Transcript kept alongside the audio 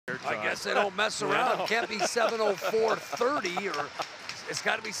guess they don't mess around. No. It can't be 7:04:30, or it's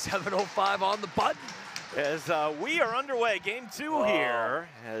got to be 7:05 on the button. As we are underway, game 2 here,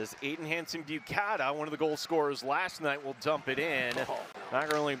 as Aiden Hansen-Bucata, one of the goal scorers last night, will dump it in.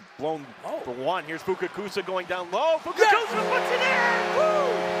 Niagara only blown for one. Here's Fukakusa going down low. Fukakusa puts it in!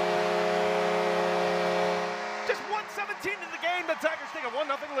 Woo! Just 1:17 in the game. The Tigers take a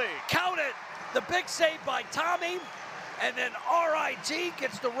 1-0 lead. Count it! The big save by Tommy, and then RIT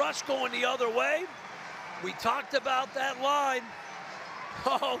gets the rush going the other way. We talked about that line.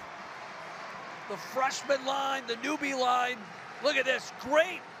 Oh, the freshman line, the newbie line. Look at this,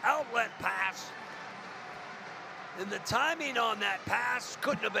 great outlet pass. And the timing on that pass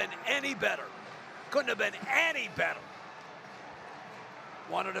couldn't have been any better. Couldn't have been any better.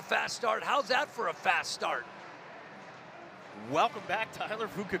 Wanted a fast start. How's that for a fast start? Welcome back, Tyler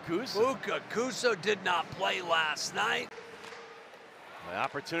Fukakusa. Fukakusa did not play last night. The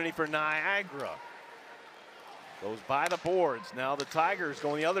opportunity for Niagara. Goes by the boards. Now the Tigers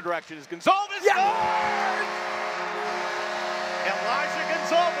going the other direction as Gonzalez scores! Elijah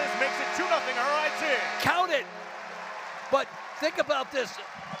Gonzalez makes it 2-0 RIT. Count it. But think about this.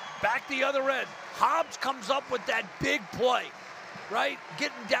 Back the other end. Hobbs comes up with that big play, right?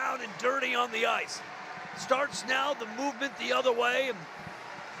 Getting down and dirty on the ice. Starts now the movement the other way. And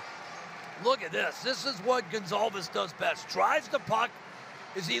look at this. This is what Gonzalez does best. Drives the puck.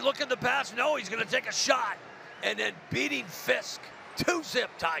 Is he looking to pass? No, he's going to take a shot. And then beating Fisk. 2-0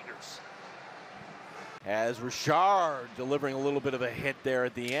 Tigers. As Richard delivering a little bit of a hit there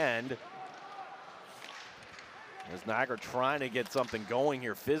at the end. As Niagara trying to get something going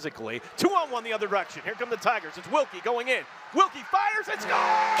here physically. 2-on-1 the other direction. Here come the Tigers. It's Wilkie going in. Wilkie fires and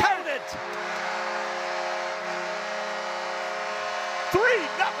scores! Count it!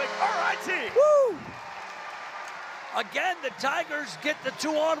 3-0 RIT. Woo! Again, the Tigers get the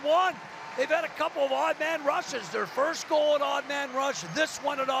 2-on-1. They've had a couple of odd man rushes. Their first goal an odd man rush, this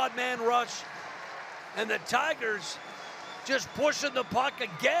one an odd man rush. And the Tigers just pushing the puck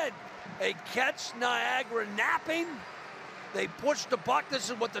again. They catch Niagara napping. They push the puck. This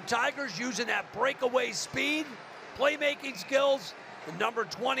is what the Tigers using, that breakaway speed, playmaking skills. The number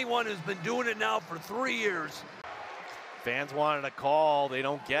 21 has been doing it now for 3 years. Fans wanted a call. They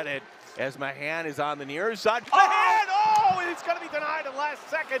don't get it. As Mahan is on the near side. Mahan! Oh, and it's going to be denied at last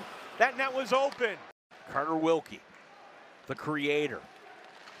second. That net was open. Carter Wilkie, the creator,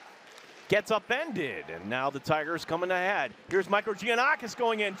 gets upended, and now the Tigers coming ahead. Here's Micro Giannakis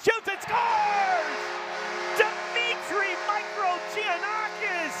going in, shoots and scores! Dimitri Micro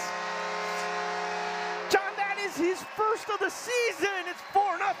Giannakis! John, that is his first of the season. It's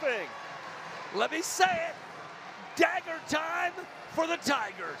 4-0. Let me say it. Dagger time for the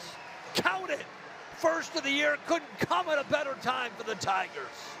Tigers. Count it. First of the year, couldn't come at a better time for the Tigers.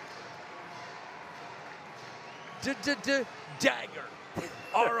 Dagger.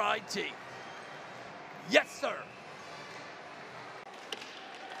 RIT. Yes, sir.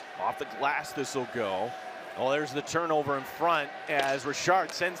 Off the glass this will go. Oh, there's the turnover in front as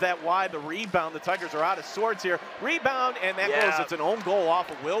Richard sends that wide. The rebound, the Tigers are out of sorts here. Rebound, and that goes, it's an own goal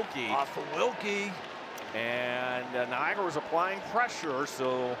off of Wilkie. Off of Wilkie. And Niagara was applying pressure,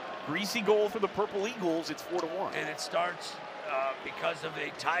 so greasy goal for the Purple Eagles. It's 4-1. And it starts because of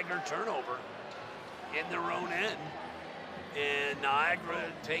a Tiger turnover in their own end. And Niagara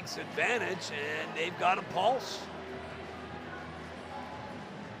takes advantage, and they've got a pulse.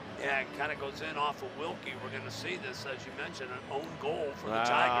 Yeah, it kind of goes in off of Wilkie. We're going to see this, as you mentioned, an own goal for the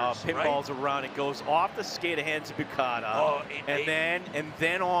Tigers. Pinballs around. It goes off the skate of Hansen-Bucata, and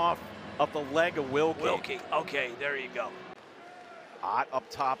then off of the leg of Wilkie. Wilkie. Okay, there you go. Ott up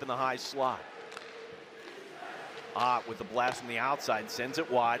top in the high slot. Ott with the blast from the outside sends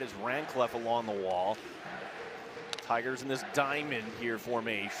it wide as Rancliffe along the wall. Tigers in this diamond here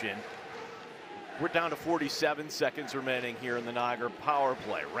formation. We're down to 47 seconds remaining here in the Niagara power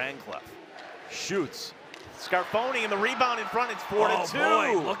play. Rancliffe shoots. Scarfoni and the rebound in front. It's 4-2.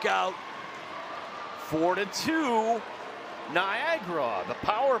 Oh boy, look out. 4-2. Niagara, the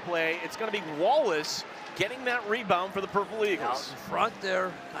power play. It's going to be Wallace getting that rebound for the Purple Eagles. Out in front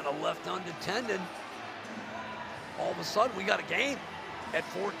there, kind of left unattended. All of a sudden, we got a game at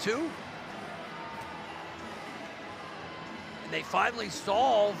 4-2. And they finally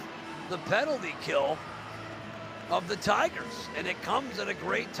solve the penalty kill of the Tigers. And it comes at a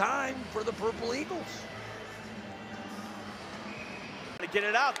great time for the Purple Eagles. To get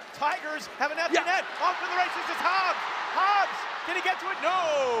it out. Tigers have an empty net. Off to the races is Hobbs. Hobbs, can he get to it?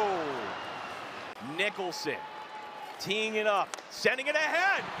 No. Nicholson teeing it up, sending it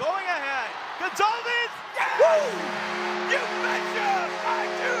ahead, going ahead. Gonzalez. Yes! Woo! You betcha! I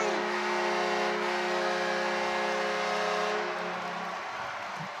do!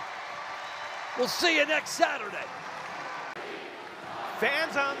 We'll see you next Saturday.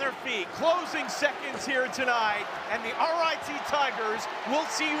 Fans on their feet, closing seconds here tonight, and the RIT Tigers will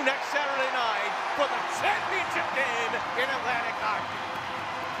see you next Saturday night for the championship game in Atlantic Hockey.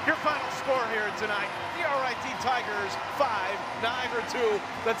 Your final score here tonight, the RIT Tigers 5, Niagara 2.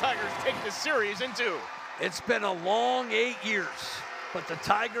 The Tigers take the series in 2. It's been a long 8 years, but the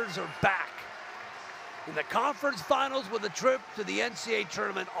Tigers are back in the conference finals with a trip to the NCAA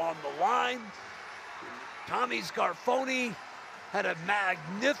tournament on the line. Tommy Scarfoni had a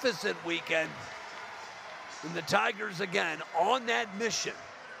magnificent weekend. And the Tigers, again, on that mission.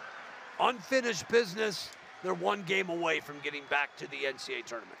 Unfinished business. They're one game away from getting back to the NCAA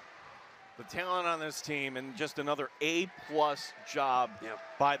tournament. The talent on this team, and just another A-plus job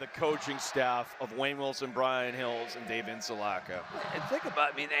by the coaching staff of Wayne Wilson, Brian Hills, and Dave Insalaka. And think about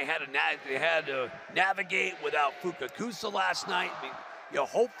it, I mean, they had to navigate without Fukakusa last night. I mean, you're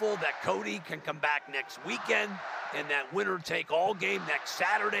hopeful that Cody can come back next weekend and that winner-take-all game next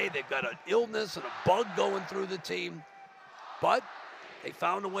Saturday. They've got an illness and a bug going through the team, but they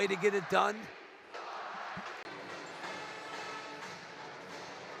found a way to get it done.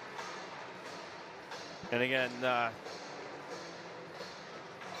 And again,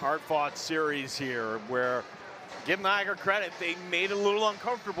 hard-fought series here where, give Niagara credit, they made it a little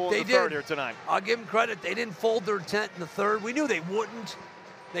uncomfortable in the third here tonight. I'll give them credit. They didn't fold their tent in the third. We knew they wouldn't.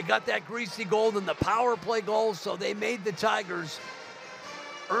 They got that greasy goal and the power play goal, so they made the Tigers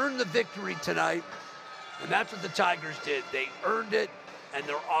earn the victory tonight. And that's what the Tigers did. They earned it, and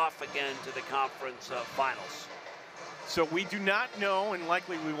they're off again to the conference finals. So we do not know, and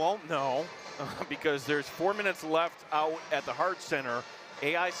likely we won't know, because there's 4 minutes left out at the Hart Center.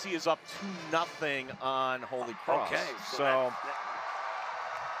 AIC is up 2-0 on Holy Cross. Okay, so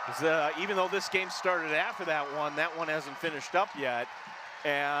even though this game started after that one hasn't finished up yet.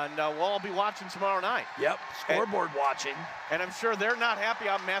 And we'll all be watching tomorrow night. Yep, scoreboard watching. And I'm sure they're not happy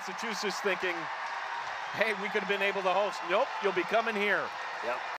out in Massachusetts thinking, hey, we could have been able to host. Nope, you'll be coming here. Yep.